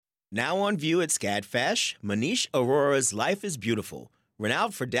Now on view at SCADFASH, Manish Arora's Life is Beautiful.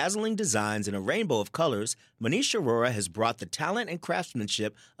 Renowned for dazzling designs in a rainbow of colors, Manish Arora has brought the talent and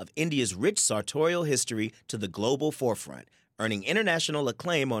craftsmanship of India's rich sartorial history to the global forefront, earning international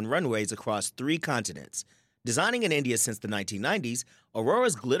acclaim on runways across 3 continents. Designing in India since the 1990s,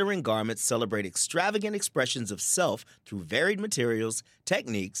 Aurora's glittering garments celebrate extravagant expressions of self through varied materials,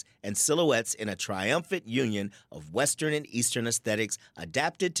 techniques, and silhouettes in a triumphant union of Western and Eastern aesthetics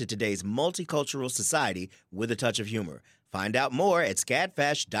adapted to today's multicultural society with a touch of humor. Find out more at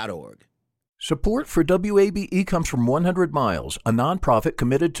scadfash.org. Support for WABE comes from 100 Miles, a nonprofit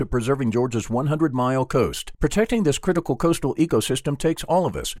committed to preserving Georgia's 100-mile coast. Protecting this critical coastal ecosystem takes all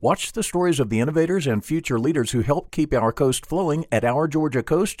of us. Watch the stories of the innovators and future leaders who help keep our coast flowing at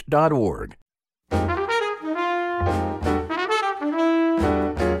OurGeorgiaCoast.org.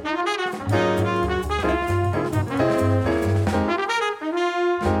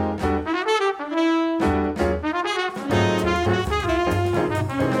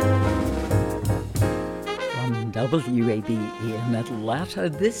 WABE in Atlanta,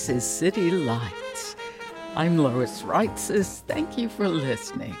 this is City Lights. I'm Lois Reitzes. Thank you for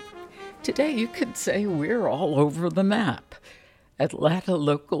listening. Today you could say we're all over the map. Atlanta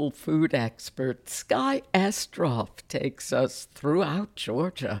local food expert Sky Astroff takes us throughout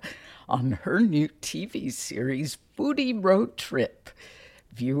Georgia on her new TV series, Foodie Road Trip.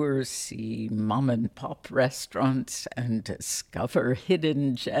 Viewers see mom-and-pop restaurants and discover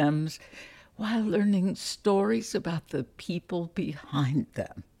hidden gems while learning stories about the people behind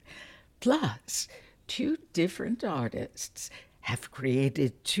them. Plus, 2 different artists have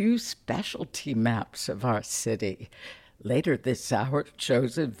created 2 specialty maps of our city. Later this hour,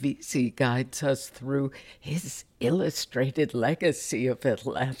 Joseph Vesey guides us through his illustrated legacy of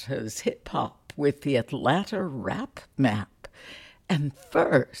Atlanta's hip-hop with the Atlanta Rap Map. And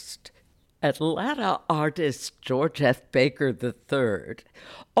first, Atlanta artist George F. Baker III,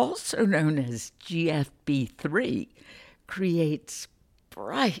 also known as GFB3, creates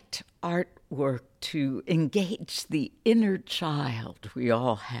bright artwork to engage the inner child we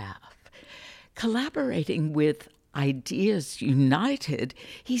all have. Collaborating with Ideas United,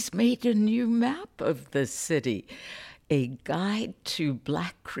 he's made a new map of the city, a guide to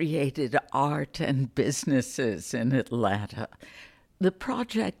Black-created art and businesses in Atlanta. The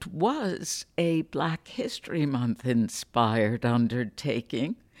project was a Black History Month-inspired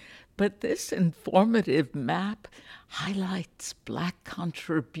undertaking, but this informative map highlights Black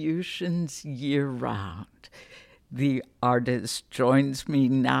contributions year-round. The artist joins me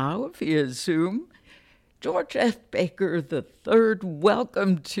now via Zoom. George F. Baker III,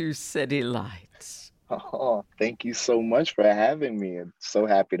 welcome to City Lights. Oh, thank you so much for having me. I'm so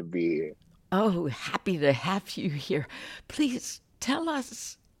happy to be here. Oh, happy to have you here. Please tell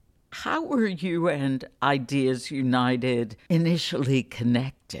us, how were you and Ideas United initially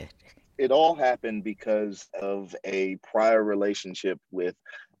connected? It all happened because of a prior relationship with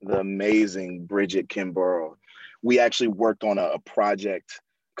the amazing Bridget Kimbrough. We actually worked on a project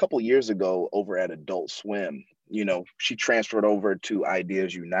a couple years ago over at Adult Swim. You know, she transferred over to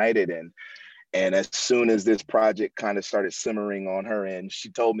Ideas United, and as soon as this project kind of started simmering on her end, she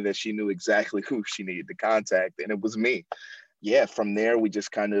told me that she knew exactly who she needed to contact, and it was me. Yeah, from there, we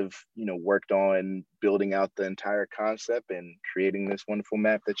just kind of, worked on building out the entire concept and creating this wonderful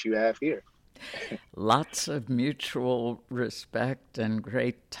map that you have here. Lots of mutual respect and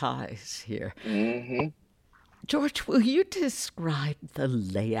great ties here. Mm-hmm. George, will you describe the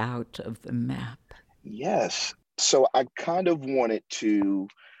layout of the map? Yes. So I kind of wanted to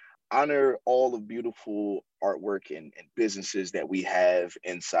honor all the beautiful artwork and businesses that we have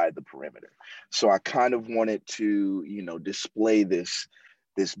inside the perimeter. So I kind of wanted to, display this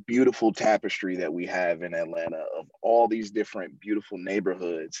beautiful tapestry that we have in Atlanta of all these different beautiful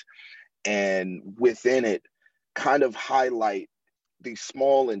neighborhoods. And within it, kind of highlight these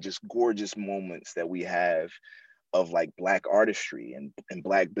small and just gorgeous moments that we have of like Black artistry and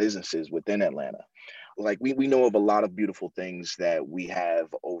Black businesses within Atlanta. Like we know of a lot of beautiful things that we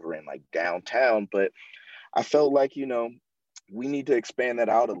have over in like downtown, but I felt like, we need to expand that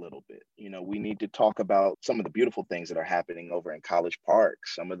out a little bit. We need to talk about some of the beautiful things that are happening over in College Park,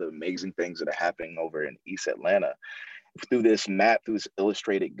 some of the amazing things that are happening over in East Atlanta. Through this map, through this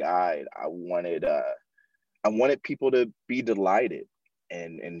illustrated guide, I wanted people to be delighted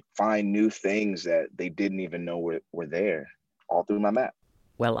and find new things that they didn't even know were there, all through my map.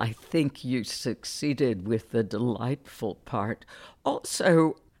 Well, I think you succeeded with the delightful part.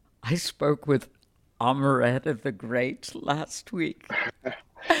 Also, I spoke with Amaretta the Great last week.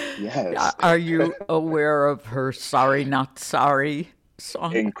 Yes. Are you aware of her Sorry Not Sorry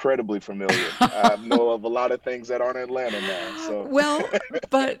song? Incredibly familiar. I know of a lot of things that aren't Atlanta now. So, Well,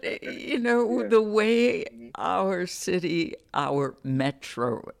 but yeah. the way Mhm. our city, our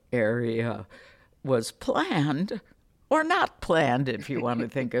metro area was planned, or not planned, if you want to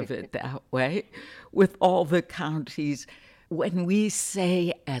think of it that way, with all the counties. When we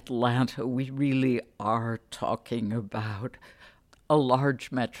say Atlanta, we really are talking about a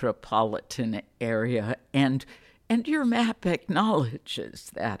large metropolitan area, and your map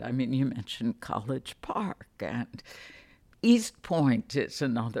acknowledges that. I mean, you mentioned College Park, and East Point is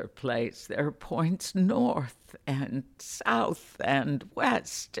another place. There are points north and south and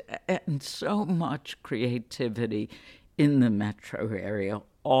west, and so much creativity in the metro area,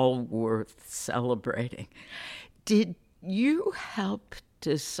 all worth celebrating. Did you help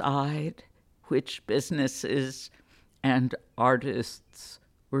decide which businesses and artists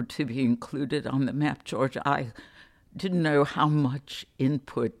were to be included on the map, George? I didn't know how much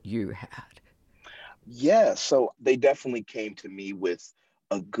input you had. Yeah, so they definitely came to me with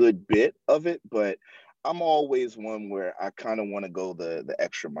a good bit of it, but I'm always one where I kind of want to go the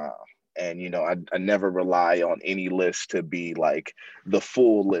extra mile. And I never rely on any list to be like the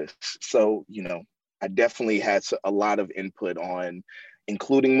full list. So, I definitely had a lot of input on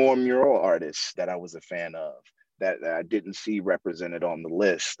including more mural artists that I was a fan of that I didn't see represented on the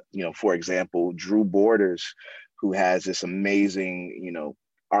list. For example, Drew Borders, who has this amazing,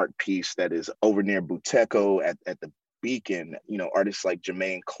 art piece that is over near Buteco at the Beacon, artists like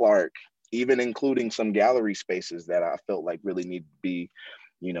Jermaine Clark, even including some gallery spaces that I felt like really need to be,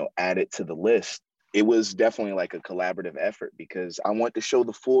 added to the list. It was definitely like a collaborative effort because I want to show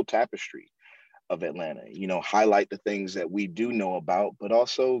the full tapestry of Atlanta, highlight the things that we do know about, but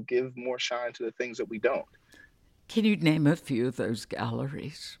also give more shine to the things that we don't. Can you name a few of those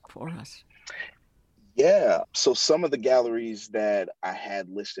galleries for us? Yeah. So some of the galleries that I had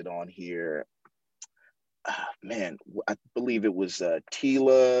listed on here, man, I believe it was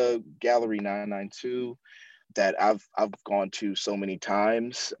Tila Gallery 992 that I've gone to so many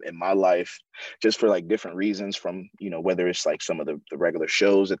times in my life, just for like different reasons. From whether it's like some of the regular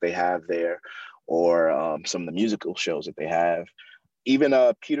shows that they have there, or some of the musical shows that they have. Even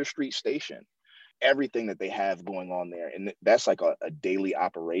Peter Street Station, everything that they have going on there, and that's like a daily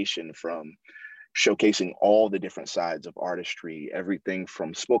operation from showcasing all the different sides of artistry, everything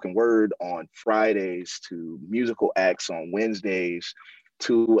from spoken word on Fridays to musical acts on Wednesdays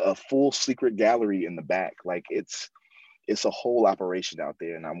to a full secret gallery in the back. Like it's a whole operation out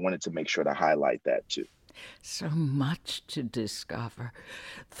there, and I wanted to make sure to highlight that too. So much to discover.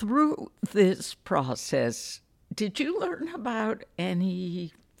 Through this process, did you learn about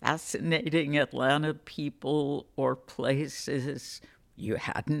any fascinating Atlanta people or places you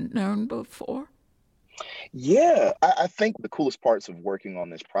hadn't known before? Yeah, I think the coolest parts of working on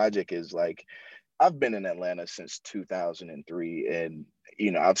this project is like I've been in Atlanta since 2003, and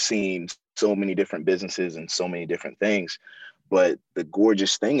I've seen so many different businesses and so many different things. But the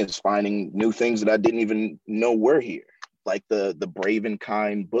gorgeous thing is finding new things that I didn't even know were here, like the Brave and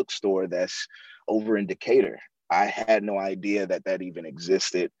Kind bookstore that's over in Decatur. I had no idea that that even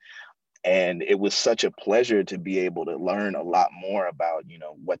existed, and it was such a pleasure to be able to learn a lot more about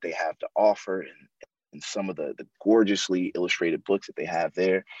what they have to offer, and some of the gorgeously illustrated books that they have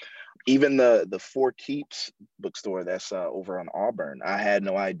there. Even the Four Keeps bookstore that's over on Auburn, I had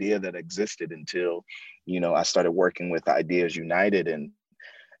no idea that existed until I started working with Ideas United, and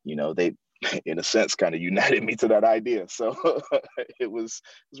they in a sense kind of united me to that idea. So it was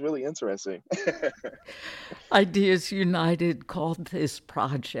really interesting. Ideas United called this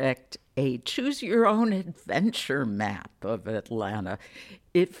project a choose your own adventure map of Atlanta.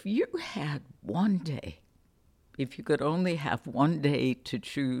 If you had one day, if you could only have one day to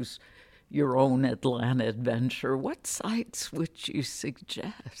choose your own Atlanta adventure, what sites would you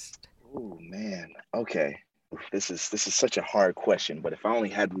suggest? Oh man. Okay. This is such a hard question, but if I only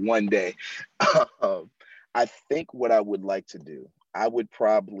had one day, um, I think what I would like to do, I would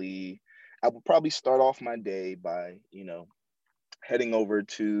probably start off my day by, heading over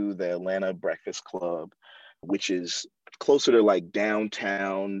to the Atlanta Breakfast Club, which is closer to like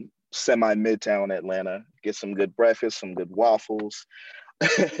downtown, semi midtown Atlanta. Get some good breakfast, some good waffles,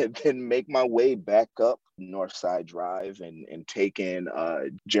 and then make my way back up Northside Drive and take in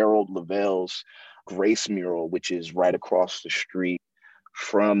Gerald Lavelle's Grace mural, which is right across the street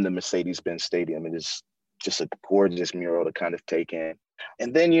from the Mercedes-Benz Stadium. It is just a gorgeous mural to kind of take in.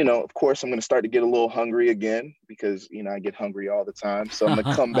 And then, of course, I'm going to start to get a little hungry again because, I get hungry all the time. So I'm going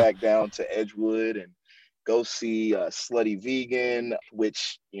to come back down to Edgewood and go see Slutty Vegan,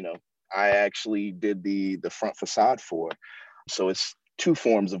 which, I actually did the front facade for. So it's two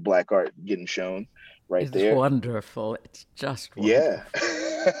forms of Black art getting shown right It's there. wonderful. It's just Yeah.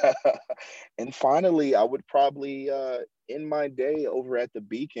 wonderful. And finally, I would probably end my day over at the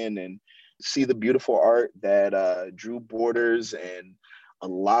Beacon and see the beautiful art that Drew Borders and a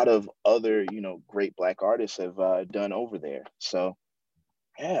lot of other, great Black artists have done over there. So,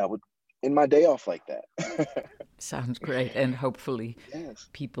 yeah, I would end my day off like that. Sounds great. And hopefully Yes.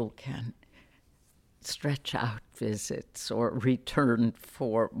 people can stretch out visits or return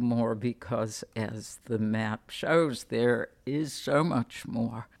for more, because as the map shows, there is so much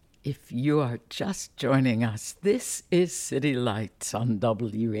more. If you are just joining us, this is City Lights on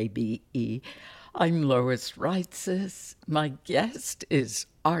WABE. I'm Lois Reitzes. My guest is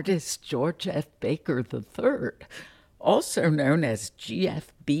artist George F. Baker III, also known as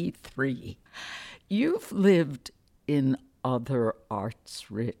GFB3. You've lived in other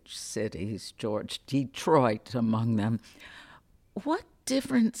arts-rich cities, George, Detroit among them. What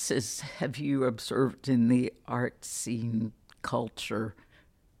differences have you observed in the art scene culture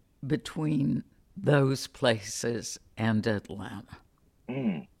between those places and Atlanta?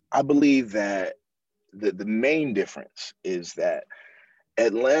 I believe that the main difference is that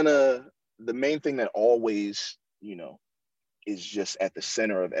Atlanta, the main thing that always, is just at the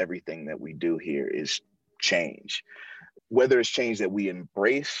center of everything that we do here is change. Whether it's change that we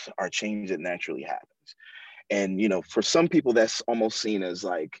embrace or change that naturally happens. And, for some people, that's almost seen as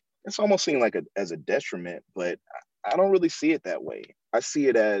as a detriment, but I don't really see it that way. I see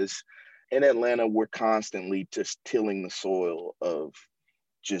it as in Atlanta, we're constantly just tilling the soil of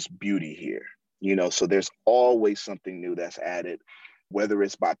just beauty here, so there's always something new that's added, whether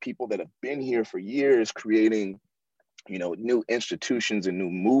it's by people that have been here for years creating, new institutions and new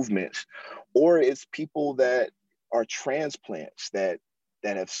movements, or it's people that are transplants that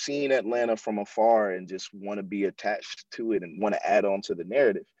have seen Atlanta from afar and just want to be attached to it and want to add on to the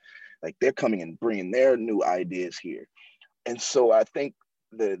narrative. Like they're coming and bringing their new ideas here. And so I think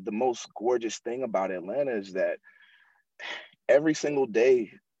the most gorgeous thing about Atlanta is that every single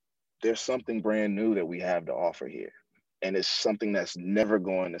day, there's something brand new that we have to offer here. And it's something that's never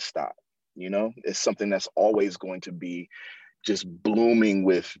going to stop. It's something that's always going to be just blooming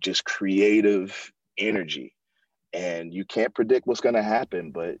with just creative energy. And you can't predict what's going to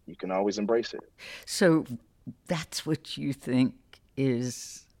happen, but you can always embrace it. So that's what you think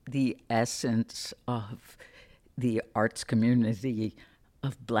is the essence of the arts community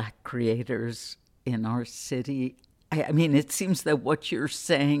of Black creators in our city. I mean, it seems that what you're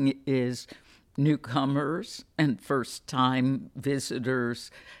saying is newcomers and first-time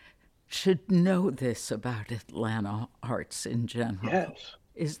visitors should know this about Atlanta arts in general. Yes.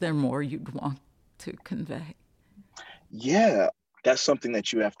 Is there more you'd want to convey? Yeah, that's something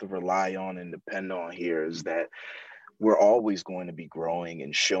that you have to rely on and depend on here, is that we're always going to be growing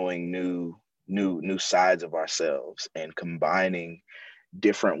and showing new sides of ourselves and combining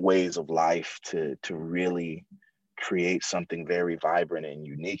different ways of life to really create something very vibrant and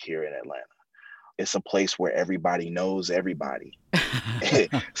unique here in Atlanta. It's a place where everybody knows everybody.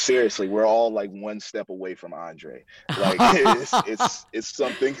 Seriously, we're all like one step away from Andre. Like it's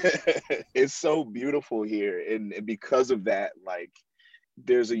something. It's so beautiful here, and because of that, like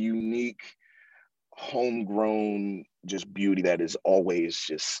there's a unique, homegrown, just beauty that is always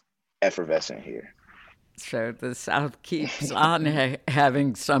just effervescent here. So the South keeps on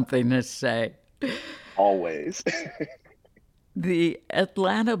having something to say. Always. The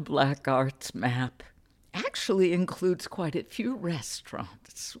Atlanta Black Arts Map actually includes quite a few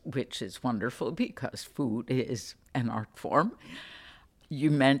restaurants, which is wonderful because food is an art form.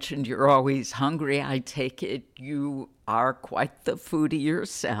 You mentioned you're always hungry. I take it you are quite the foodie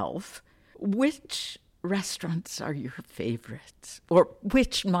yourself. Which restaurants are your favorites? Or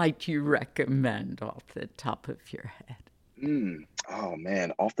which might you recommend off the top of your head? Oh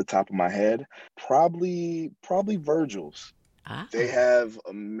man, off the top of my head, probably Virgil's. Ah. They have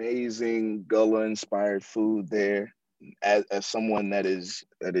amazing Gullah-inspired food there. As someone that is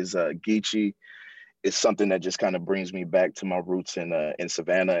Geechee, it's something that just kind of brings me back to my roots in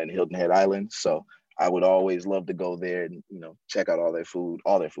Savannah and Hilton Head Island. So I would always love to go there and check out all their food.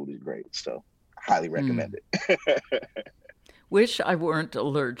 All their food is great, so highly recommend it. Wish I weren't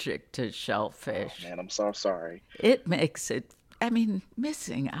allergic to shellfish. Oh, man, I'm so sorry. It makes it,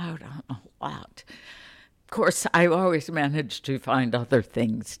 missing out on a lot. Of course, I always manage to find other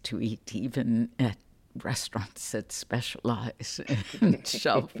things to eat, even at restaurants that specialize in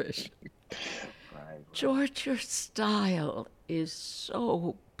shellfish. Right. George, your style is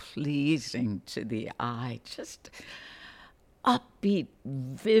so pleasing to the eye. Just upbeat,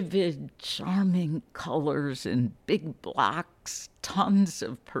 vivid, charming colors in big blocks, tons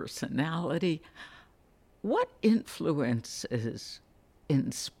of personality. What influences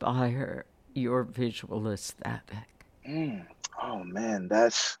inspire your visual aesthetic? Oh man,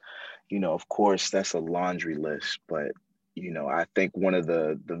 that's, of course, that's a laundry list, but I think one of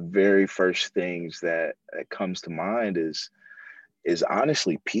the very first things that comes to mind is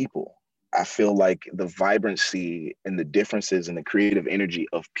honestly people. I feel like the vibrancy and the differences and the creative energy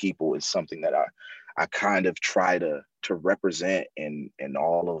of people is something that I kind of try to represent in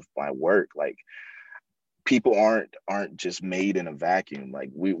all of my work. Like, people aren't just made in a vacuum.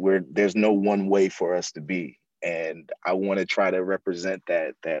 Like, we're there's no one way for us to be. And I want to try to represent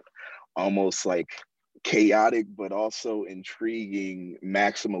that almost like chaotic but also intriguing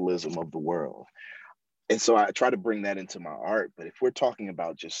maximalism of the world. And so I try to bring that into my art. But if we're talking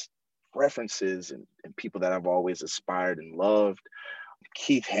about just references and people that I've always aspired and loved,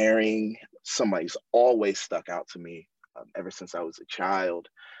 Keith Haring, somebody's always stuck out to me ever since I was a child.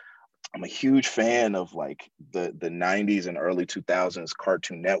 I'm a huge fan of like the 90s and early 2000s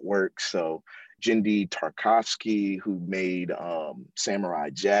Cartoon Network. So Genndy Tartakovsky, who made Samurai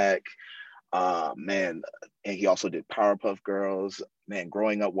Jack, man, and he also did Powerpuff Girls. Man,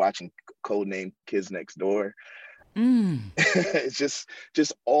 growing up watching Codename Kids Next Door, it's just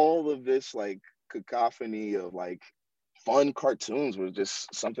all of this like cacophony of like fun cartoons was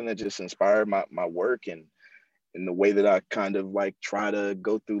just something that just inspired my work and in the way that I kind of like try to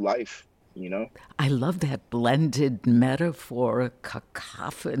go through life. I love that blended metaphor, a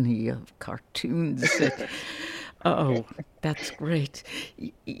cacophony of cartoons. Oh, that's great.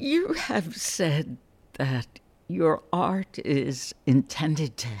 You have said that your art is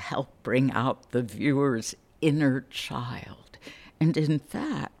intended to help bring out the viewer's inner child. And in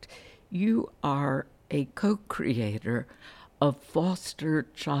fact, you are a co-creator of Foster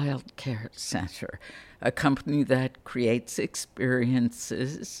Child Care Center, a company that creates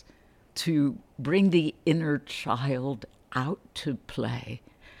experiences to bring the inner child out to play.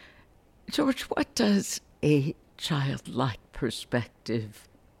 George, what does a childlike perspective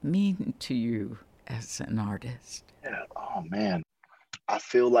mean to you as an artist? Yeah. Oh man, I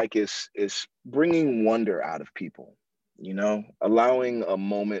feel like it's bringing wonder out of people. Allowing a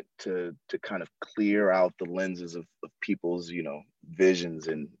moment to kind of clear out the lenses of people's visions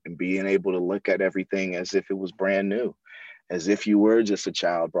and being able to look at everything as if it was brand new, as if you were just a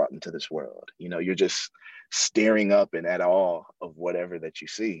child brought into this world. You're just staring up and at awe of whatever that you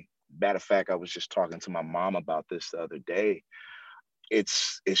see. Matter of fact, I was just talking to my mom about this the other day.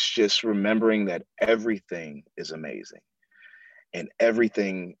 It's just remembering that everything is amazing, and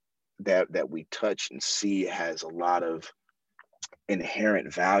everything that we touch and see has a lot of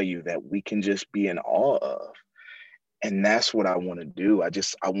inherent value that we can just be in awe of. And that's what I want to do. I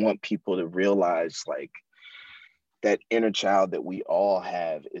want people to realize like that inner child that we all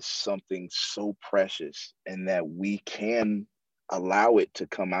have is something so precious, and that we can allow it to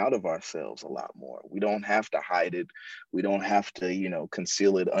come out of ourselves a lot more. We don't have to hide it. We don't have to,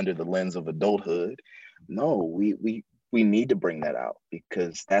 conceal it under the lens of adulthood. No, we need to bring that out,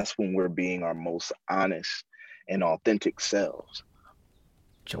 because that's when we're being our most honest and authentic selves.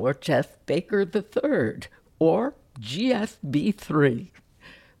 George F. Baker III, or GFB3.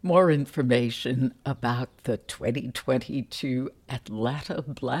 More information about the 2022 Atlanta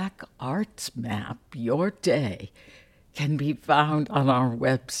Black Arts Map, Your Day, can be found on our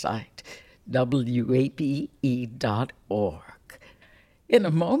website, wabe.org. In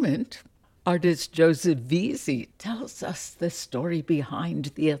a moment, artist Joseph Veazey tells us the story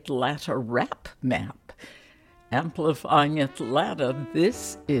behind the Atlanta Rap Map. Amplifying Atlanta,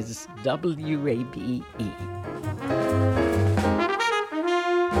 this is WABE.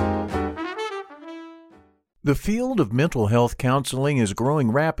 The field of mental health counseling is growing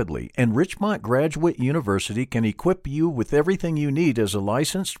rapidly, and Richmont Graduate University can equip you with everything you need as a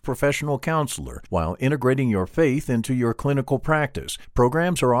licensed professional counselor while integrating your faith into your clinical practice.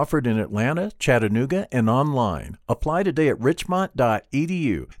 Programs are offered in Atlanta, Chattanooga, and online. Apply today at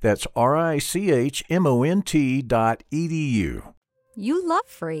richmont.edu. That's RICHMONT.edu. You love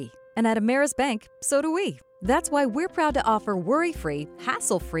free, and at Ameris Bank, so do we. That's why we're proud to offer worry-free,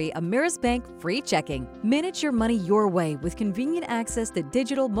 hassle-free Ameris Bank free checking. Manage your money your way with convenient access to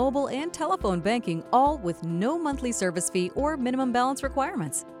digital, mobile, and telephone banking, all with no monthly service fee or minimum balance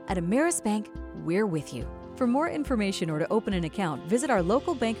requirements. At Ameris Bank, we're with you. For more information or to open an account, visit our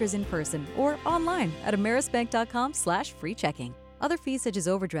local bankers in person or online at amerisbank.com/free checking. Other fees such as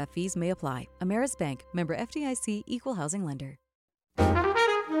overdraft fees may apply. Ameris Bank, member FDIC, equal housing lender.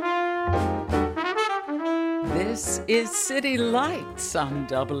 This is City Lights on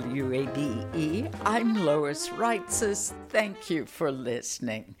WABE. I'm Lois Reitzes. Thank you for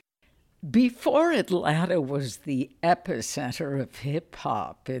listening. Before Atlanta was the epicenter of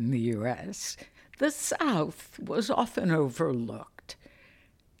hip-hop in the U.S., the South was often overlooked.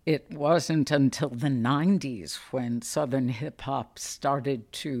 It wasn't until the 90s when Southern hip-hop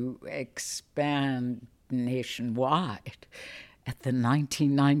started to expand nationwide. At the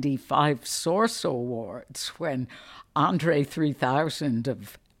 1995 Source Awards, when Andre 3000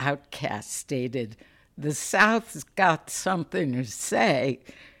 of Outkast stated, "The South's got something to say,"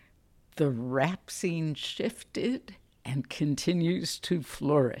 the rap scene shifted and continues to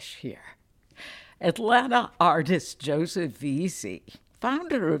flourish here. Atlanta artist Joseph Veazey,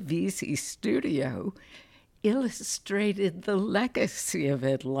 founder of Veazey Studio, illustrated the legacy of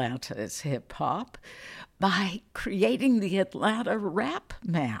Atlanta's hip-hop by creating the Atlanta Rap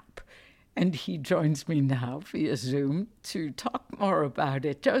Map. And he joins me now via Zoom to talk more about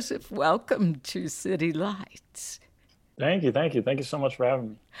it. Joseph, welcome to City Lights. Thank you. Thank you so much for having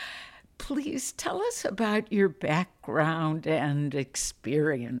me. Please tell us about your background and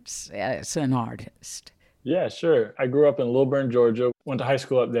experience as an artist. Yeah, sure. I grew up in Lilburn, Georgia, went to high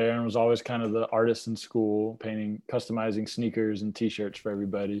school up there, and was always kind of the artist in school, painting, customizing sneakers and T-shirts for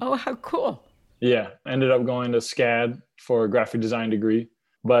everybody. Oh, how cool. Yeah, ended up going to SCAD for a graphic design degree,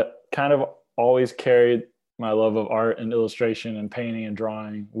 but kind of always carried my love of art and illustration and painting and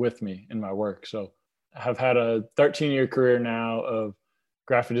drawing with me in my work. So I have had a 13-year career now of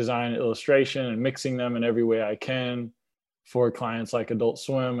graphic design and illustration and mixing them in every way I can for clients like Adult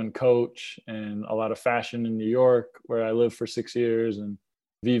Swim and Coach and a lot of fashion in New York, where I lived for 6 years, and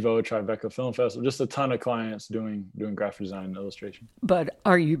Vivo, Tribeca Film Festival, just a ton of clients doing graphic design and illustration. But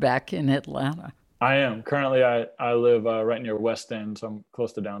are you back in Atlanta? I am. Currently, I live right near West End, so I'm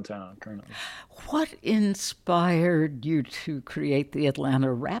close to downtown currently. What inspired you to create the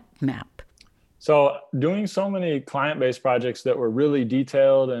Atlanta Rap Map? So doing so many client-based projects that were really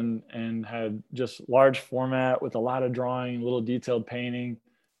detailed and had just large format with a lot of drawing, little detailed painting,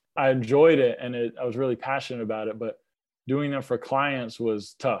 I enjoyed it and I was really passionate about it, but doing them for clients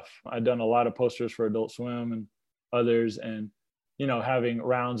was tough. I'd done a lot of posters for Adult Swim and others, and having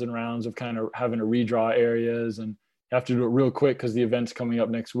rounds and rounds of kind of having to redraw areas, and you have to do it real quick because the event's coming up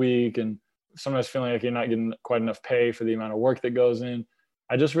next week, and sometimes feeling like you're not getting quite enough pay for the amount of work that goes in.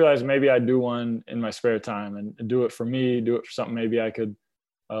 I just realized maybe I'd do one in my spare time and do it for me, do it for something maybe I could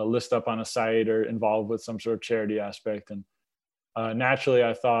list up on a site or involve with some sort of charity aspect. And naturally,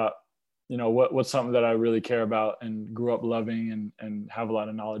 I thought, what's something that I really care about and grew up loving and have a lot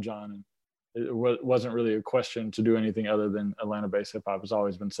of knowledge on. And it wasn't really a question to do anything other than Atlanta-based hip-hop. It's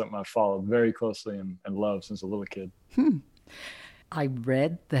always been something I've followed very closely and loved since a little kid. I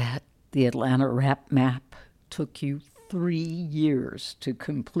read that the Atlanta Rap Map took you 3 years to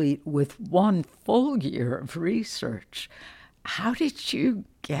complete with 1 full year of research. How did you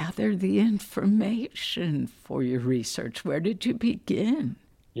gather the information for your research? Where did you begin?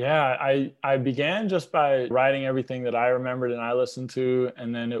 Yeah, I began just by writing everything that I remembered and I listened to.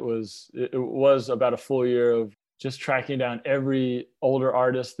 And then it was about a full year of just tracking down every older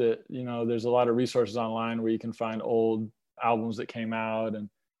artist that, there's a lot of resources online where you can find old albums that came out, and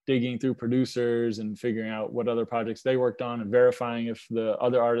digging through producers and figuring out what other projects they worked on and verifying if the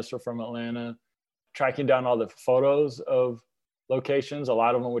other artists are from Atlanta, tracking down all the photos of locations, a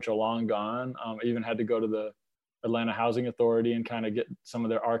lot of them which are long gone. I even had to go to the Atlanta Housing Authority and kind of get some of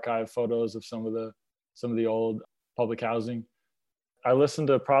their archive photos of some of the old public housing. I listened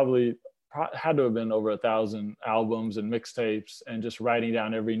to probably had to have been over 1,000 albums and mixtapes, and just writing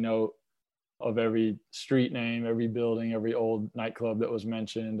down every note of every street name, every building, every old nightclub that was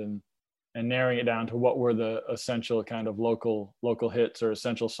mentioned, and narrowing it down to what were the essential kind of local hits or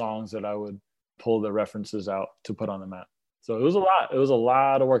essential songs that I would pull the references out to put on the map. So it was a lot. It was a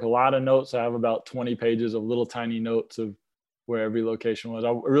lot of work, a lot of notes. I have about 20 pages of little tiny notes of where every location was.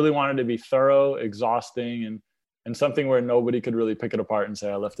 I really wanted to be thorough, exhausting, and something where nobody could really pick it apart and say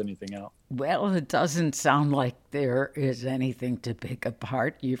I left anything out. Well, it doesn't sound like there is anything to pick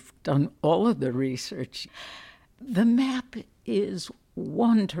apart. You've done all of the research. The map is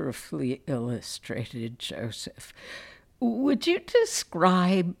wonderfully illustrated, Joseph. Would you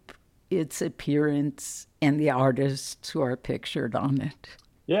describe its appearance and the artists who are pictured on it?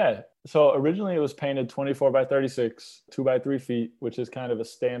 Yeah. So originally it was painted 24 by 36, 2 by 3 feet, which is kind of a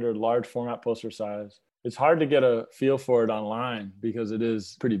standard large format poster size. It's hard to get a feel for it online because it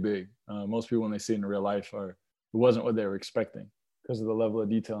is pretty big. Most people, when they see it in real life, it wasn't what they were expecting because of the level of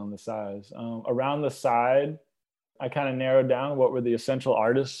detail and the size. Around the side, I kind of narrowed down what were the essential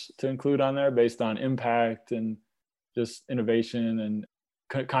artists to include on there based on impact and just innovation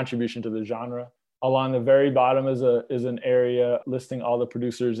and contribution to the genre. Along the very bottom is an area listing all the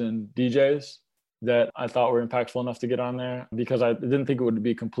producers and DJs that I thought were impactful enough to get on there, because I didn't think it would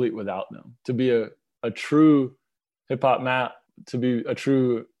be complete without them. To be a true hip hop map, to be a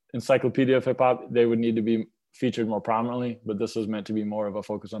true encyclopedia of hip hop, they would need to be featured more prominently, but this was meant to be more of a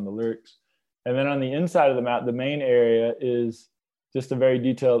focus on the lyrics. And then on the inside of the map, the main area is just a very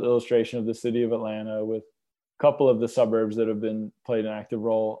detailed illustration of the city of Atlanta with a couple of the suburbs that have been played an active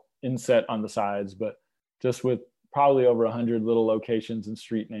role inset on the sides, but just with probably over 100 little locations and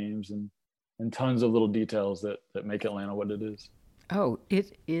street names and tons of little details that make Atlanta what it is. Oh,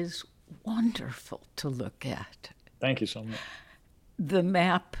 it is wonderful to look at. Thank you so much. The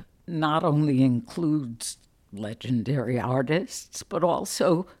map not only includes legendary artists, but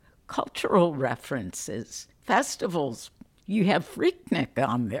also cultural references, festivals. You have Freaknik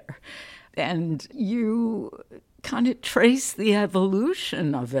on there, and you kind of trace the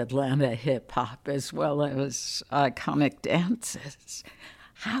evolution of Atlanta hip-hop as well as iconic dances.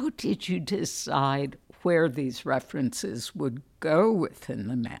 How did you decide where these references would go within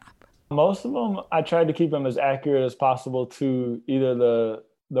the map? Most of them, I tried to keep them as accurate as possible to either the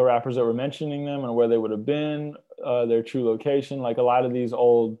rappers that were mentioning them and where they would have been, their true location. Like a lot of these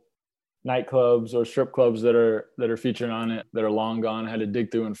old nightclubs or strip clubs that are featured on it that are long gone, I had to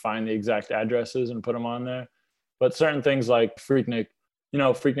dig through and find the exact addresses and put them on there. But certain things like Freaknik,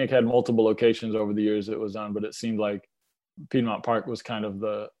 Freaknik had multiple locations over the years it was on, but it seemed like Piedmont Park was kind of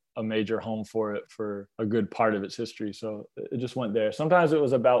a major home for it for a good part of its history. So it just went there. Sometimes it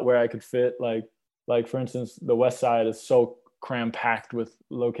was about where I could fit. Like for instance, the West Side is so cram packed with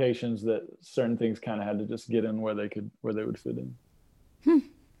locations that certain things kind of had to just get in where they would fit in.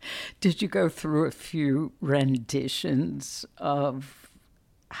 Did you go through a few renditions of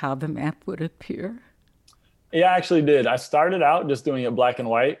how the map would appear? Yeah, I actually did. I started out just doing it black and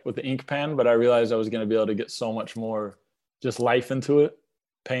white with the ink pen, but I realized I was going to be able to get so much more just life into it,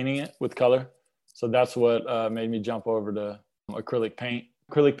 painting it with color. So that's what made me jump over to acrylic paint.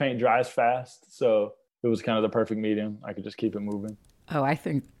 Acrylic paint dries fast, so it was kind of the perfect medium. I could just keep it moving. Oh, I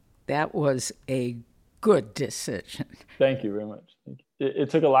think that was a good decision. Thank you very much.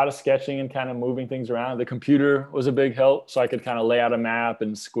 It took a lot of sketching and kind of moving things around. The computer was a big help, so I could kind of lay out a map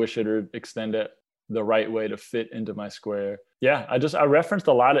and squish it or extend it the right way to fit into my square. Yeah, I referenced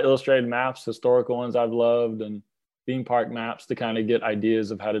a lot of illustrated maps, historical ones I've loved, and theme park maps to kind of get ideas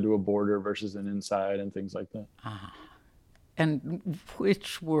of how to do a border versus an inside and things like that. And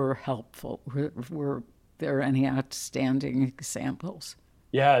which were helpful? Were there any outstanding examples?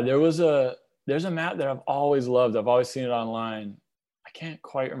 Yeah, there's a map that I've always loved. I've always seen it online. I can't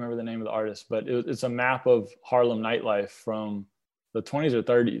quite remember the name of the artist, but it's a map of Harlem nightlife from the 20s or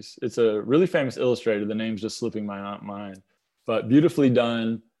 30s. It's a really famous illustrator. The name's just slipping my mind, but beautifully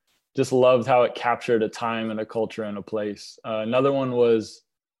done. Just loved how it captured a time and a culture and a place. Another one was,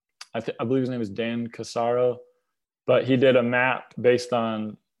 I believe his name is Dan Casaro, but he did a map based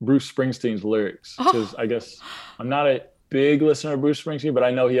on Bruce Springsteen's lyrics. Because I guess I'm not a big listener of Bruce Springsteen, but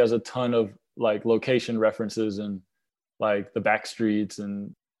I know he has a ton of like location references and like the back streets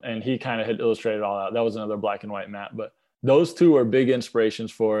and he kind of had illustrated all out. That was another black and white map, but those two are big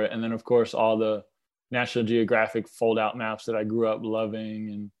inspirations for it. And then of course, all the National Geographic fold out maps that I grew up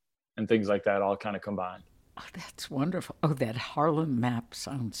loving and things like that all kind of combined. Oh, that's wonderful. Oh, that Harlem map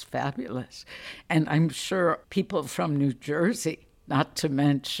sounds fabulous. And I'm sure people from New Jersey, not to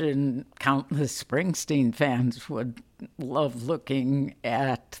mention countless Springsteen fans, would love looking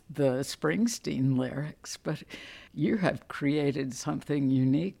at the Springsteen lyrics. But you have created something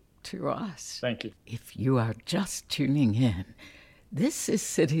unique to us. Thank you. If you are just tuning in, this is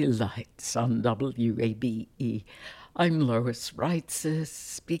City Lights on WABE. I'm Lois Reitzes,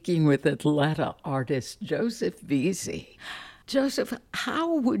 speaking with Atlanta artist Joseph Veazey. Joseph,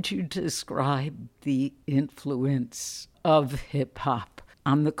 how would you describe the influence of hip-hop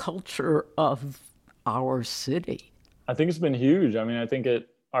on the culture of our city? I think it's been huge. I mean, I think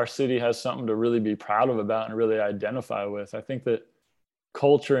our city has something to really be proud of about and really identify with. I think that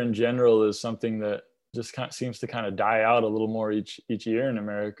culture in general is something that just kind of seems to kind of die out a little more each year in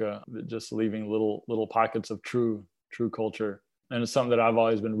America, just leaving little pockets of true culture. And it's something that I've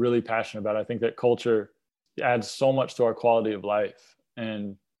always been really passionate about. I think that culture adds so much to our quality of life.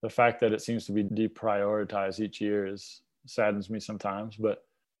 And the fact that it seems to be deprioritized each year saddens me sometimes, but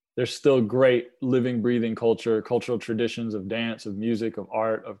there's still great living, breathing cultural traditions of dance, of music, of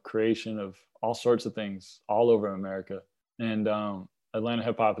art, of creation, of all sorts of things all over America. And Atlanta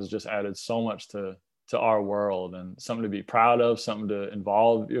hip hop has just added so much to to our world, and something to be proud of, something to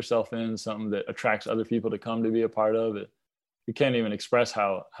involve yourself in, something that attracts other people to come to be a part of it. You can't even express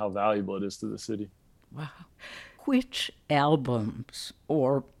how valuable it is to the city. Wow. Which albums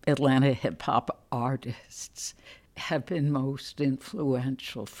or Atlanta hip hop artists have been most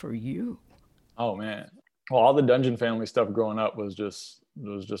influential for you? Oh man. Well, all the Dungeon Family stuff growing up was just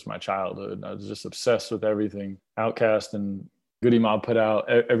my childhood. I was just obsessed with everything Outkast and Goody Mob put out,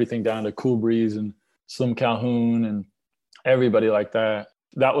 everything down to Cool Breeze and Slim Calhoun and everybody like that.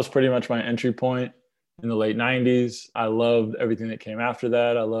 That was pretty much my entry point in the late 90s. I loved everything that came after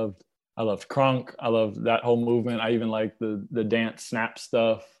that. I loved Crunk. I loved that whole movement. I even liked the dance snap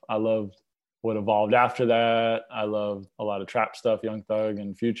stuff. I loved what evolved after that. I loved a lot of trap stuff, Young Thug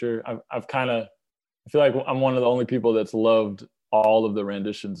and Future. I feel like I'm one of the only people that's loved all of the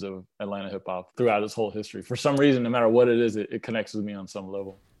renditions of Atlanta hip hop throughout its whole history. For some reason, no matter what it is, it connects with me on some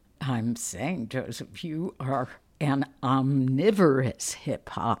level. I'm saying, Joseph, you are an omnivorous hip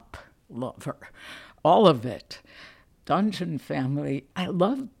hop lover. All of it. Dungeon Family. I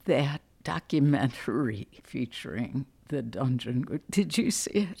love that documentary featuring the Dungeon. Did you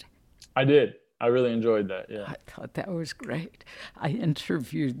see it? I did. I really enjoyed that, yeah. I thought that was great. I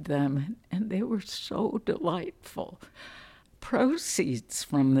interviewed them, and they were so delightful. Proceeds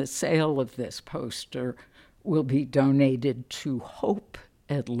from the sale of this poster will be donated to Hope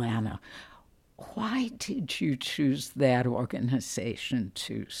Atlanta. Why did you choose that organization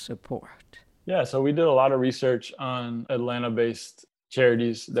to support? Yeah, so we did a lot of research on Atlanta-based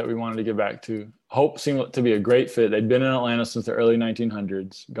charities that we wanted to give back to. Hope seemed to be a great fit. They'd been in Atlanta since the early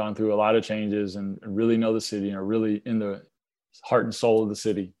 1900s, gone through a lot of changes and really know the city and are really in the heart and soul of the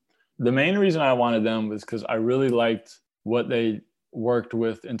city. The main reason I wanted them was because I really liked what they worked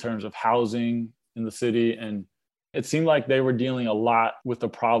with in terms of housing in the city. And it seemed like they were dealing a lot with the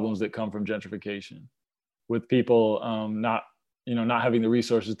problems that come from gentrification, with people not having the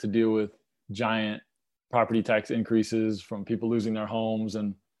resources to deal with giant property tax increases from people losing their homes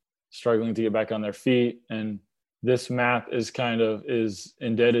and struggling to get back on their feet. And this map is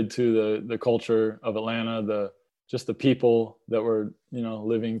indebted to the culture of Atlanta, just the people that were,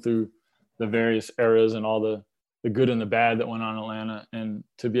 living through the various eras and all the good and the bad that went on in Atlanta. And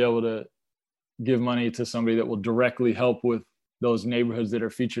to be able to give money to somebody that will directly help with those neighborhoods that are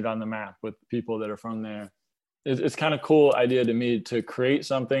featured on the map with people that are from there. It's kind of cool idea to me to create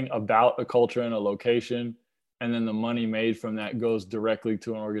something about a culture and a location, and then the money made from that goes directly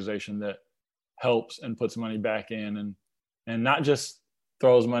to an organization that helps and puts money back in and not just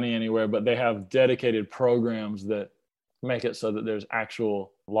throws money anywhere, but they have dedicated programs that make it so that there's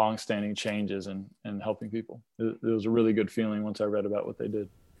actual long-standing changes and helping people. It was a really good feeling once I read about what they did.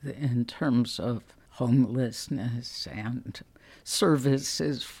 In terms of homelessness and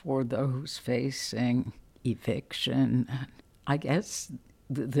services for those facing eviction, I guess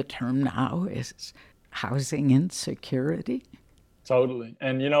the term now is housing insecurity. Totally.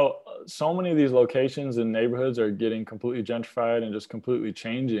 And, so many of these locations and neighborhoods are getting completely gentrified and just completely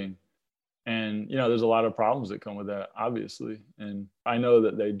changing. And, there's a lot of problems that come with that, obviously. And I know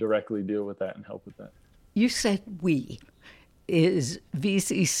that they directly deal with that and help with that. You said we. Is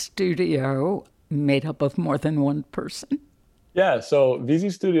VZ Studio made up of more than one person? Yeah, so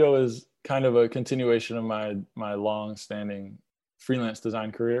VZ Studio is kind of a continuation of my long-standing freelance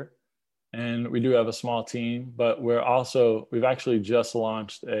design career. And we do have a small team, but we've actually just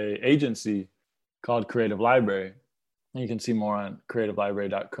launched an agency called Creative Library. And you can see more on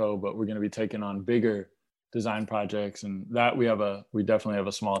creativelibrary.co, but we're going to be taking on bigger design projects, and that we definitely have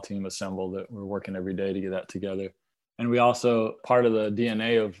a small team assembled that we're working every day to get that together. And we also, part of the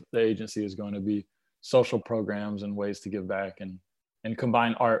DNA of the agency is going to be social programs and ways to give back and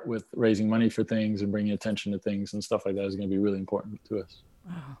combine art with raising money for things and bringing attention to things and stuff like that is going to be really important to us.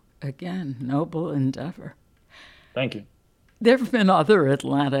 Wow. Again, noble endeavor. Thank you. There have been other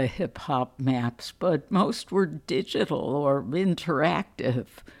Atlanta hip-hop maps, but most were digital or interactive.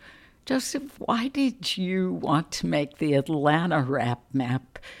 Joseph, why did you want to make the Atlanta rap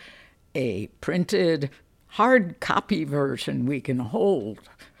map a printed, hard copy version we can hold?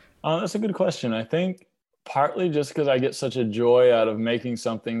 That's a good question. I think partly just because I get such a joy out of making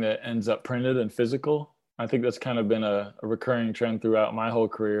something that ends up printed and physical. I think that's kind of been a recurring trend throughout my whole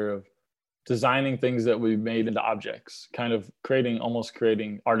career of designing things that we made into objects, kind of almost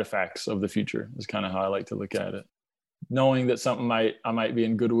creating artifacts of the future is kind of how I like to look at it. Knowing that I might be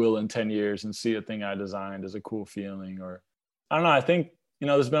in Goodwill in 10 years and see a thing I designed is a cool feeling. Or I don't know, I think,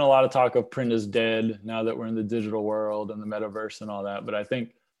 there's been a lot of talk of print is dead now that we're in the digital world and the metaverse and all that. But I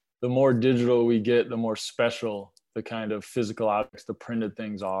think the more digital we get, the more special the kind of physical objects, the printed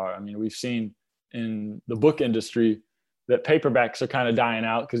things are. I mean, we've seen in the book industry that paperbacks are kind of dying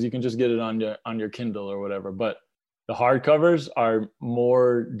out because you can just get it on your Kindle or whatever. But the hardcovers are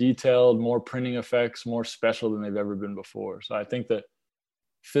more detailed, more printing effects, more special than they've ever been before. So I think that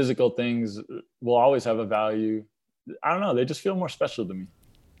physical things will always have a value. I don't know, they just feel more special to me.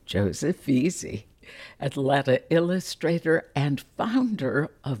 Joseph Veazey, Atlanta illustrator and founder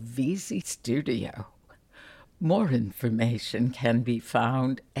of Veazey Studio. More information can be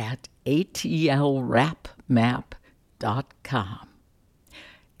found at atlrapmap.com.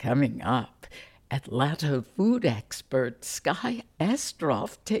 Coming up, Atlanta food expert Skye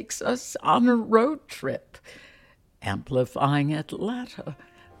Estroff takes us on a road trip. Amplifying Atlanta,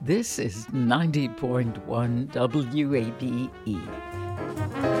 this is 90.1 WABE.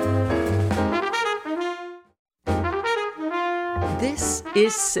 This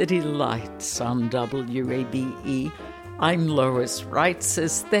is City Lights on WABE. I'm Lois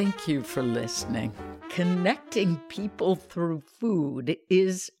Reitzes. Thank you for listening. Connecting people through food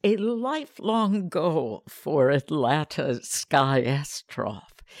is a lifelong goal for Atlanta's Skye Estroff.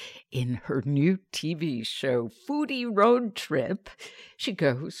 In her new TV show, Foodie Road Trip, she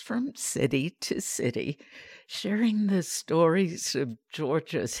goes from city to city, sharing the stories of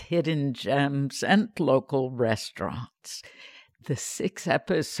Georgia's hidden gems and local restaurants. The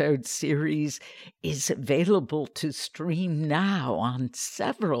 6-episode series is available to stream now on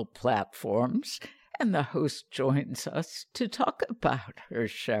several platforms, and the host joins us to talk about her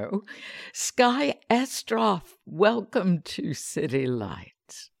show. Skye Estroff, welcome to City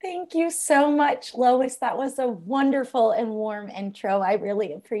Lights. Thank you so much, Lois. That was a wonderful and warm intro. I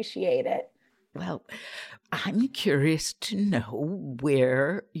really appreciate it. Well, I'm curious to know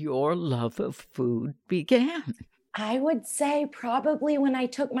where your love of food began. I would say probably when I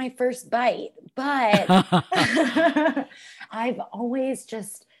took my first bite, but I've always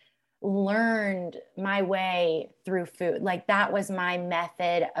just learned my way through food. Like that was my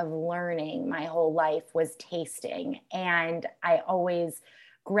method of learning my whole life, was tasting. And I always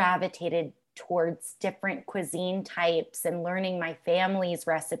gravitated towards different cuisine types and learning my family's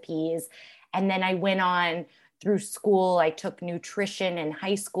recipes. And then I went on through school. I took nutrition in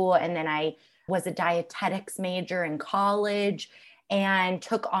high school, and then I was a dietetics major in college and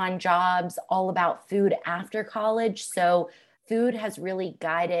took on jobs all about food after college. So food has really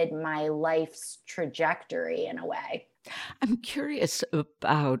guided my life's trajectory in a way. I'm curious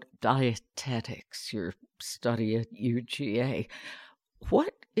about dietetics, your study at UGA.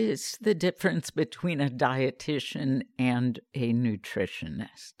 What is the difference between a dietitian and a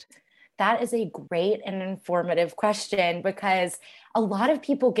nutritionist? That is a great and informative question, because a lot of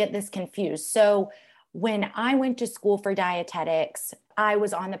people get this confused. So when I went to school for dietetics, I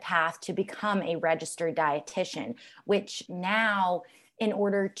was on the path to become a registered dietitian, which now, in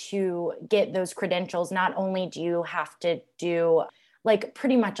order to get those credentials, not only do you have to do like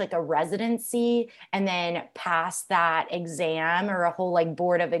pretty much like a residency and then pass that exam or a whole like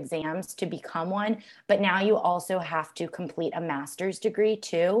board of exams to become one, but now you also have to complete a master's degree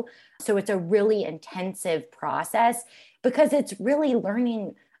too. So it's a really intensive process, because it's really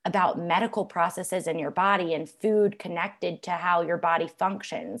learning about medical processes in your body and food connected to how your body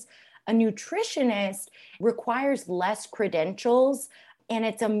functions. A nutritionist requires less credentials, and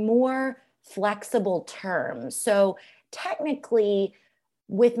it's a more flexible term. So technically,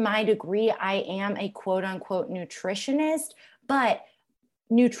 with my degree, I am a quote unquote nutritionist, but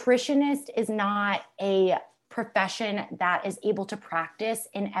nutritionist is not a profession that is able to practice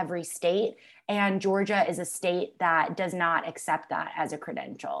in every state. And Georgia is a state that does not accept that as a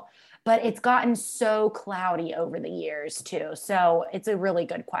credential. But it's gotten so cloudy over the years too. So it's a really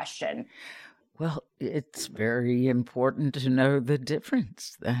good question. Well, it's very important to know the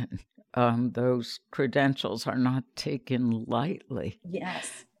difference then. Those credentials are not taken lightly.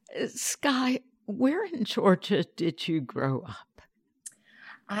 Yes. Skye, where in Georgia did you grow up?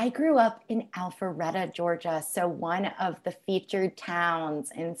 I grew up in Alpharetta, Georgia. So one of the featured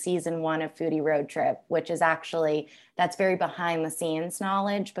towns in season 1 of Foodie Road Trip, which is actually, that's very behind the scenes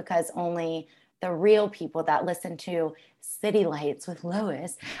knowledge, because only the real people that listen to City Lights with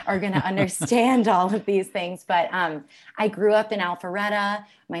Lois are going to understand all of these things. But I grew up in Alpharetta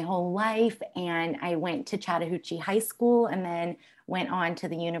my whole life, and I went to Chattahoochee High School and then went on to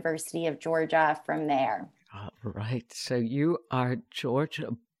the University of Georgia from there. All right. So you are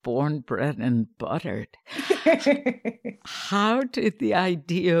Georgia born, bred, and buttered. How did the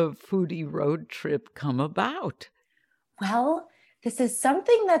idea of Foodie Road Trip come about? Well, this is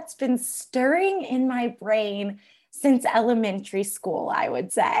something that's been stirring in my brain since elementary school, I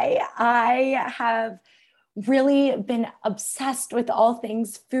would say. I have really been obsessed with all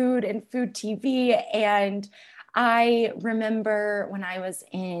things food and food TV. And I remember when I was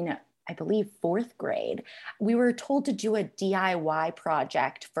in, I believe, 4th grade, we were told to do a DIY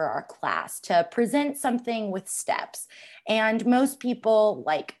project for our class to present something with steps. And most people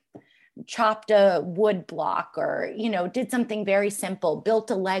like chopped a wood block or, did something very simple, built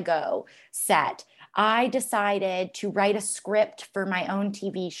a Lego set. I decided to write a script for my own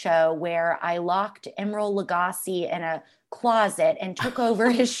TV show where I locked Emeril Lagasse in a closet and took over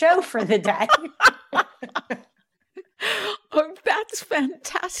his show for the day. Oh, that's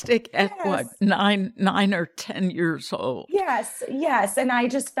fantastic. At what, 9 or 10 years old? Yes. And I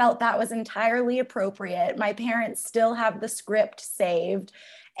just felt that was entirely appropriate. My parents still have the script saved.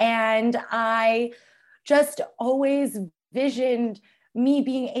 And I just always visioned me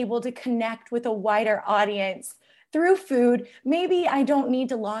being able to connect with a wider audience through food. Maybe I don't need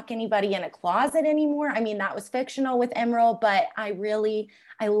to lock anybody in a closet anymore. I mean, that was fictional with Emeril, but I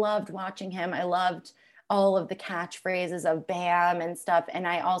loved watching him. I loved all of the catchphrases of BAM and stuff. And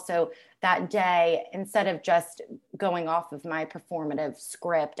I also, that day, instead of just going off of my performative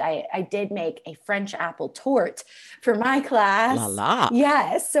script, I did make a French apple tort for my class. La la.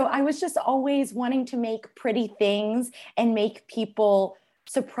 Yes. So I was just always wanting to make pretty things and make people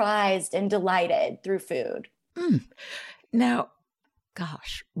surprised and delighted through food. Now,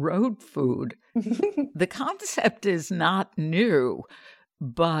 gosh, road food, the concept is not new,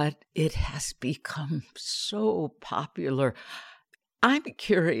 but it has become so popular. I'm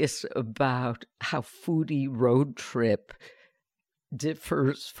curious about how Foodie Road Trip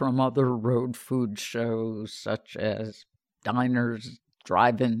differs from other road food shows such as diners,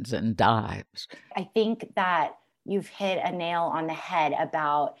 drive-ins, and dives. I think that you've hit a nail on the head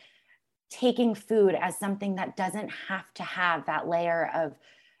about taking food as something that doesn't have to have that layer of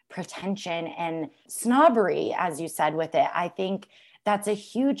pretension and snobbery, as you said, with it. I think that's a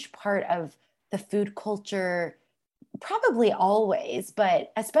huge part of the food culture, probably always,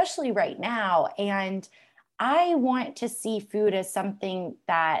 but especially right now. And I want to see food as something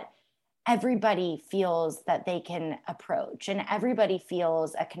that everybody feels that they can approach and everybody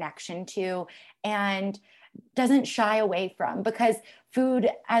feels a connection to and doesn't shy away from, because food,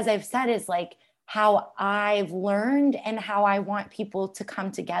 as I've said, is like how I've learned and how I want people to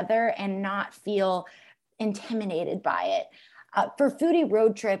come together and not feel intimidated by it. For Foodie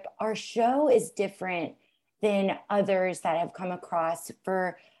Road Trip, our show is different than others that I've come across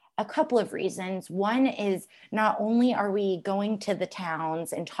for a couple of reasons. One is not only are we going to the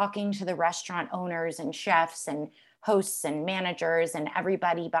towns and talking to the restaurant owners and chefs and hosts and managers and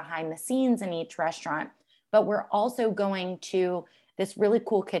everybody behind the scenes in each restaurant, but we're also going to this really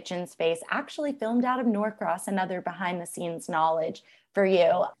cool kitchen space, actually filmed out of Norcross, another behind the scenes knowledge for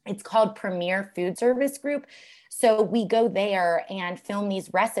you. It's called Premier Food Service Group. So we go there and film these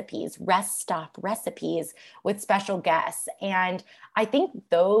recipes, rest stop recipes with special guests. And I think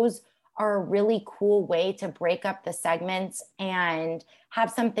those are a really cool way to break up the segments and have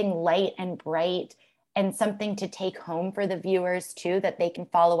something light and bright and something to take home for the viewers too, that they can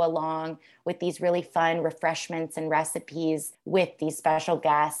follow along with these really fun refreshments and recipes with these special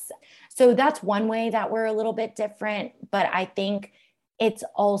guests. So that's one way that we're a little bit different, but I think it's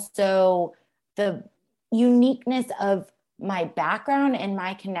also the uniqueness of my background and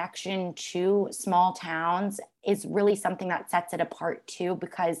my connection to small towns is really something that sets it apart too,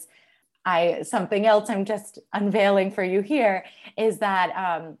 because something else I'm just unveiling for you here is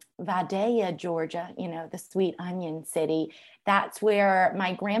that Vidalia, Georgia, the sweet onion city, that's where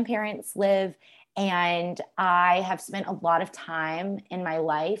my grandparents live. And I have spent a lot of time in my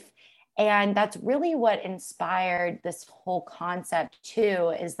life. And that's really what inspired this whole concept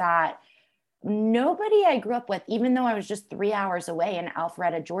too, is that nobody I grew up with, even though I was just 3 hours away in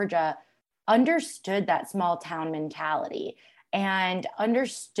Alpharetta, Georgia, understood that small town mentality and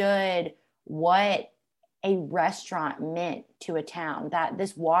understood what a restaurant meant to a town, that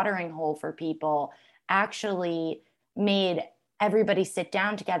this watering hole for people actually made everybody sit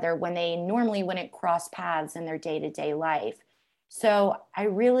down together when they normally wouldn't cross paths in their day-to-day life. So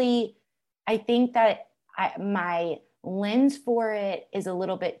I think that my lens for it is a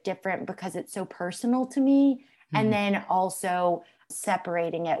little bit different because it's so personal to me. Mm-hmm. And then also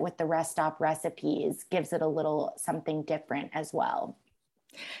separating it with the rest stop recipes gives it a little something different as well.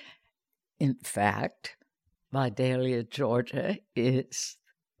 In fact, Vidalia, Georgia is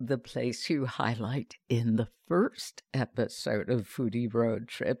the place you highlight in the first episode of Foodie Road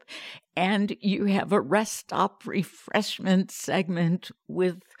Trip. And you have a rest stop refreshment segment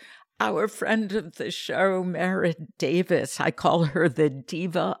with our friend of the show, Merritt Davis. I call her the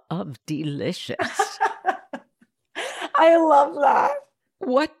Diva of Delicious. I love that.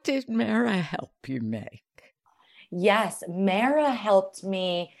 What did Mara help you make? Yes, Mara helped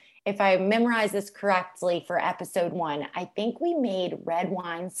me. If I memorize this correctly for episode 1, I think we made red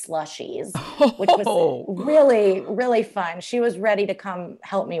wine slushies, which was really, really fun. She was ready to come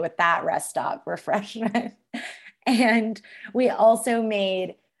help me with that rest stop refreshment. And we also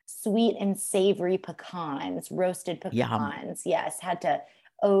made sweet and savory pecans, roasted pecans. Yum. Yes, had to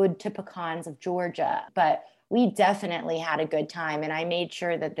ode to pecans of Georgia, but we definitely had a good time. And I made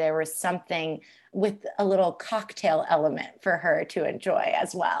sure that there was something with a little cocktail element for her to enjoy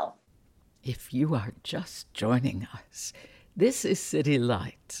as well. If you are just joining us, this is City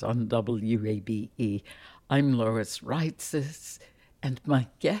Lights on WABE. I'm Lois Reitzes, and my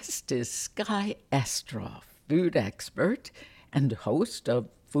guest is Skye Estroff, food expert and host of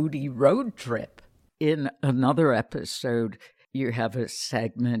Foodie Road Trip. In another episode, you have a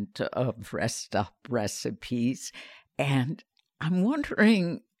segment of Rest Up recipes, and I'm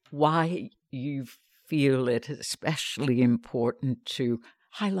wondering why you feel it especially important to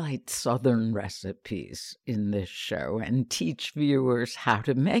highlight Southern recipes in this show and teach viewers how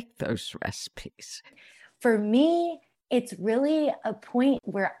to make those recipes. For me, it's really a point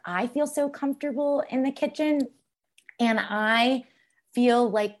where I feel so comfortable in the kitchen, and I feel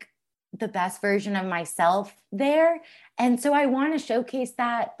like the best version of myself there. And so I want to showcase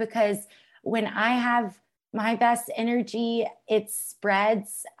that, because when I have my best energy, it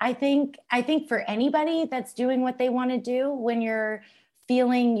spreads. I think for anybody that's doing what they want to do, when you're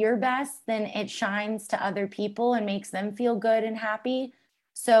feeling your best, then it shines to other people and makes them feel good and happy.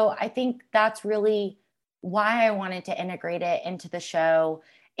 So I think that's really why I wanted to integrate it into the show.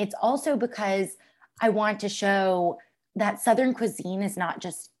 It's also because I want to show that Southern cuisine is not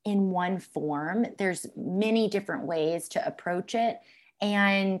just in one form. There's many different ways to approach it,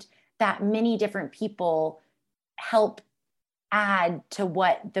 and that many different people help add to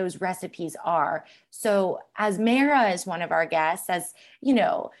what those recipes are. So as Mara is one of our guests, as you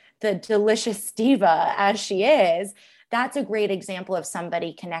know, the delicious diva as she is, that's a great example of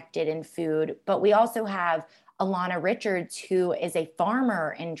somebody connected in food. But we also have Alana Richards, who is a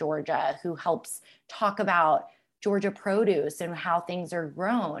farmer in Georgia, who helps talk about Georgia produce and how things are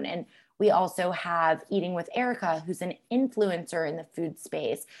grown. And we also have Eating with Erica, who's an influencer in the food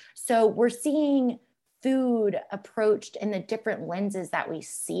space. So we're seeing food approached in the different lenses that we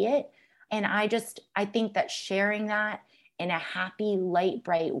see it. And I think that sharing that in a happy, light,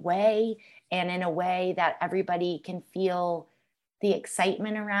 bright way, and in a way that everybody can feel the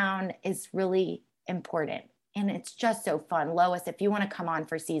excitement around, is really important. And it's just so fun. Lois, if you want to come on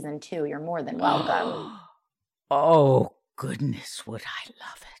for season 2, you're more than welcome. Oh, goodness, would I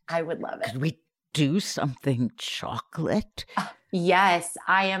love it. I would love it. Could we do something chocolate? Yes,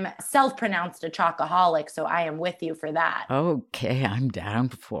 I am self-pronounced a chocoholic, so I am with you for that. Okay, I'm down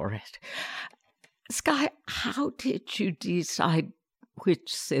for it. Skye, how did you decide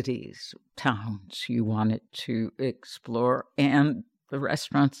which cities, towns you wanted to explore and the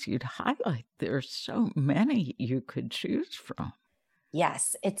restaurants you'd highlight? There's so many you could choose from.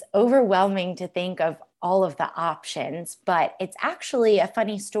 Yes, it's overwhelming to think of all of the options, but it's actually a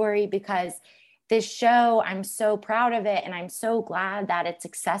funny story, because this show, I'm so proud of it, and I'm so glad that it's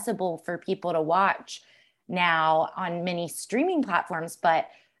accessible for people to watch now on many streaming platforms. But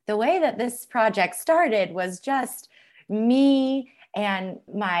the way that this project started was just me and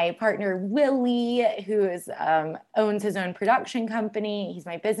my partner, Willie, who owns his own production company. He's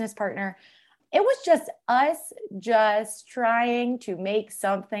my business partner. It was just us just trying to make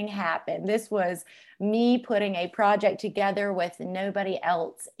something happen. This was me putting a project together with nobody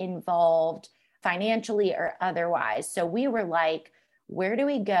else involved financially or otherwise. So we were like, where do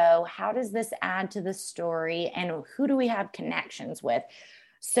we go? How does this add to the story? And who do we have connections with?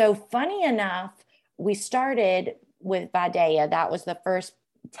 So funny enough, we started with Vidalia. That was the first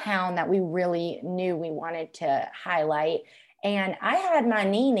town that we really knew we wanted to highlight. And I had my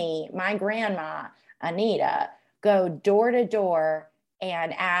Nini, my grandma, Anita, go door to door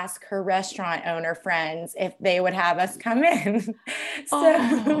and ask her restaurant owner friends if they would have us come in.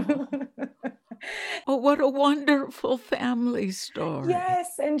 Oh, what a wonderful family story.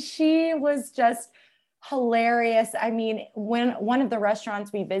 Yes, and she was just hilarious. I mean, when one of the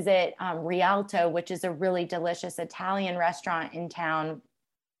restaurants we visit, Rialto, which is a really delicious Italian restaurant in town,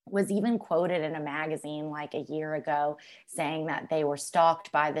 was even quoted in a magazine like a year ago saying that they were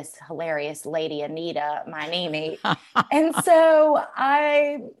stalked by this hilarious lady, Anita, my Nini. And so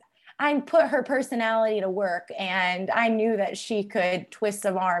I put her personality to work, and I knew that she could twist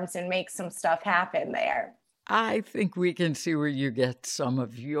some arms and make some stuff happen there. I think we can see where you get some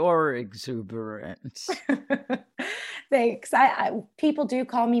of your exuberance. Thanks. People do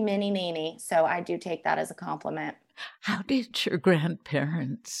call me Mini Nini, so I do take that as a compliment. How did your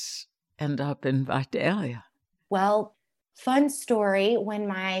grandparents end up in Vidalia? Well, fun story. When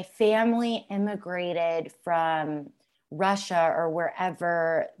my family immigrated from Russia or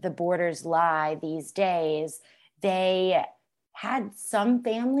wherever the borders lie these days, they had some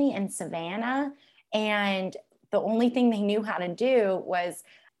family in Savannah, and the only thing they knew how to do was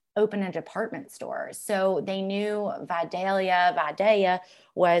open a department store. So they knew Vidalia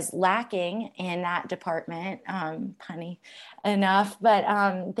was lacking in that department, punny enough. But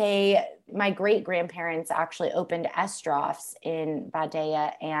my great-grandparents actually opened Estroff's in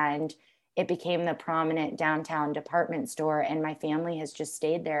Vidalia, and it became the prominent downtown department store. And my family has just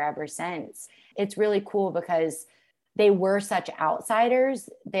stayed there ever since. It's really cool because they were such outsiders.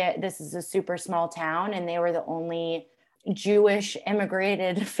 This is a super small town, and they were the only Jewish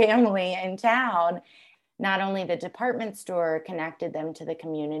immigrated family in town. Not only the department store connected them to the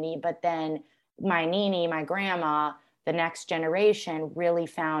community, but then my Nini, my grandma, the next generation really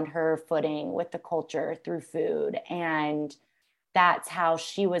found her footing with the culture through food. And that's how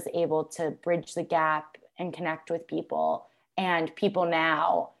she was able to bridge the gap and connect with people. And people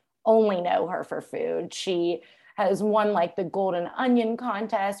now only know her for food. She has won like the Golden Onion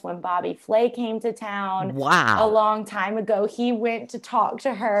contest when Bobby Flay came to town. Wow. A long time ago. He went to talk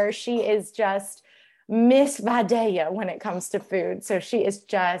to her. She is just Miss Vidalia when it comes to food. So she is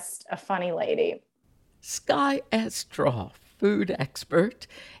just a funny lady. Skye Estroff, food expert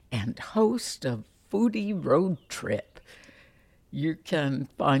and host of Foodie Road Trip. You can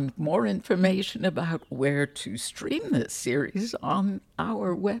find more information about where to stream this series on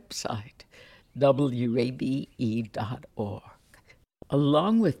our website, wabe.org.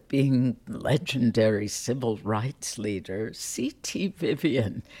 Along with being legendary civil rights leader, C.T.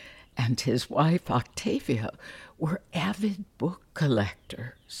 Vivian and his wife Octavia were avid book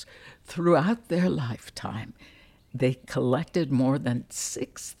collectors. Throughout their lifetime, they collected more than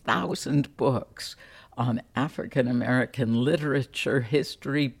 6,000 books on African American literature,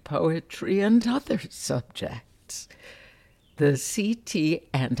 history, poetry, and other subjects. The C.T.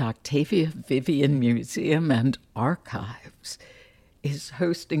 and Octavia Vivian Museum and Archives is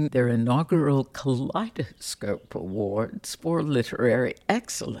hosting their inaugural Kaleidoscope Awards for Literary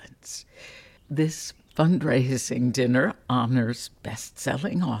Excellence. This fundraising dinner honors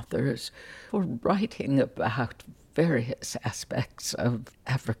best-selling authors for writing about various aspects of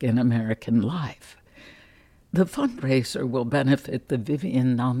African American life. The fundraiser will benefit the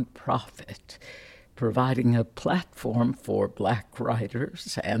Vivian nonprofit, providing a platform for Black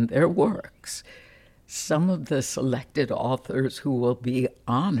writers and their works. Some of the selected authors who will be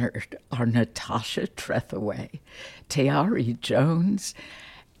honored are Natasha Trethewey, Tayari Jones,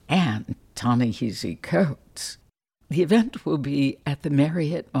 and Ta-Nehisi Coates. The event will be at the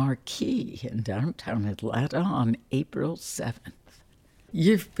Marriott Marquis in downtown Atlanta on April 7th.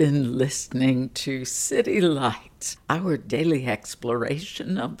 You've been listening to City Lights, our daily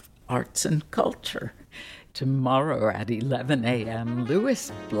exploration of arts and culture. Tomorrow at 11 a.m., Louis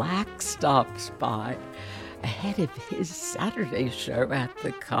Black stops by ahead of his Saturday show at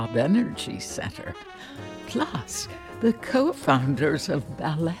the Cobb Energy Center. Plus, the co-founders of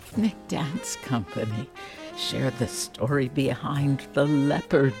Balethnic Dance Company share the story behind The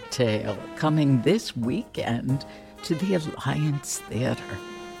Leopard Tale, coming this weekend to the Alliance Theater.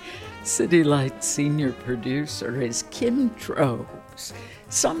 City Lights senior producer is Kim Trobes.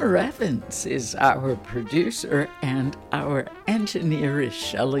 Summer Evans is our producer, and our engineer is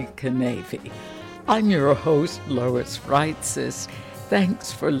Shelley Canavy. I'm your host, Lois Reitzes.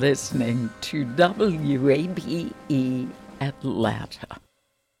 Thanks for listening to WABE Atlanta.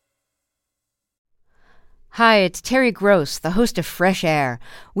 Hi, it's Terry Gross, the host of Fresh Air.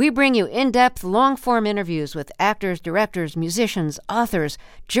 We bring you in-depth, long-form interviews with actors, directors, musicians, authors,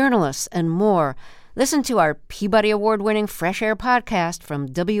 journalists, and more. Listen to our Peabody Award-winning Fresh Air podcast from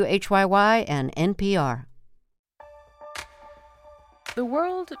WHYY and NPR. The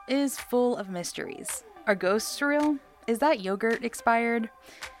world is full of mysteries. Are ghosts real? Is that yogurt expired?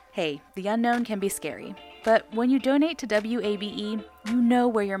 Hey, the unknown can be scary. But when you donate to WABE, you know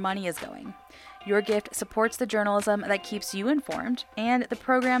where your money is going. Your gift supports the journalism that keeps you informed and the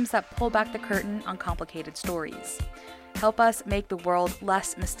programs that pull back the curtain on complicated stories. Help us make the world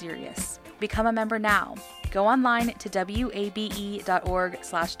less mysterious. Become a member now. Go online to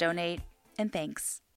wabe.org/donate, and thanks.